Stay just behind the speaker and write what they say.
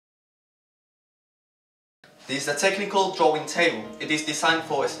This is the technical drawing table. It is designed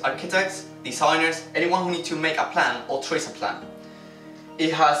for architects, designers, anyone who needs to make a plan or trace a plan.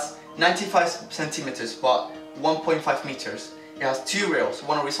 It has 95 centimeters but 1.5 meters. It has two rails,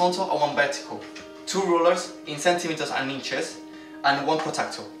 one horizontal and one vertical, two rulers in centimeters and inches, and one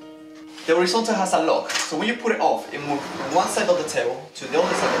protractor. The horizontal has a lock, so when you put it off, it moves from one side of the table to the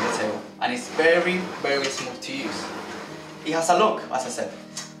other side of the table, and it's very smooth to use. It has a lock, as I said,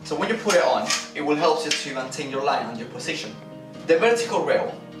 so when you put it on, it will help you to maintain your line and your position. The vertical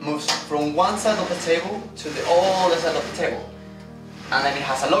rail moves from one side of the table to the other side of the table, and then it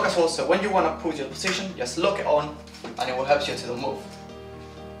has a lock as well, so when you want to put your position, just lock it on and it will help you to move.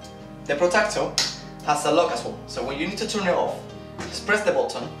 The protractor has a lock as well, so when you need to turn it off, just press the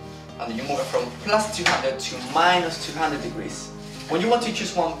button and you move it from plus 200 to minus 200 degrees. When you want to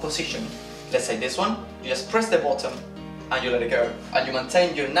choose one position, let's say this one, you just press the button and you let it go, and you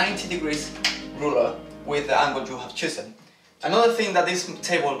maintain your 90 degrees ruler with the angle you have chosen. Another thing that this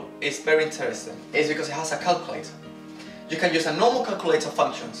table is very interesting is because it has a calculator. You can use a normal calculator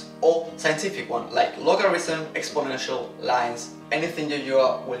functions or scientific one like logarithm, exponential, lines, anything that you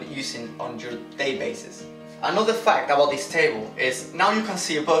are using on your day basis. Another fact about this table is now you can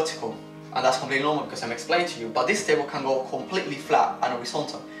see a vertical, and that's completely normal because I'm explaining to you, but this table can go completely flat and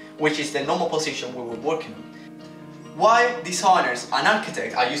horizontal, which is the normal position we were working on. Why designers and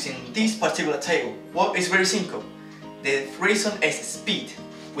architects are using this particular table? Well, it's very simple. The reason is speed.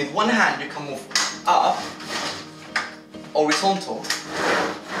 With one hand you can move up, horizontal,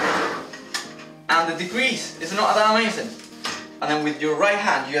 and the degrees is not that amazing. And then with your right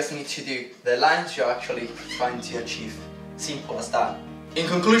hand you just need to do the lines you're actually trying to achieve. Simple as that. In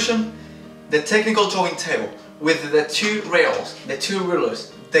conclusion, the technical drawing table with the two rails, the two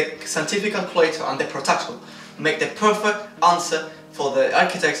rulers, the scientific calculator and the protractor make the perfect answer for the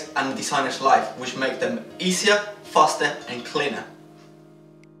architects and designers' life, which make them easier, faster and cleaner.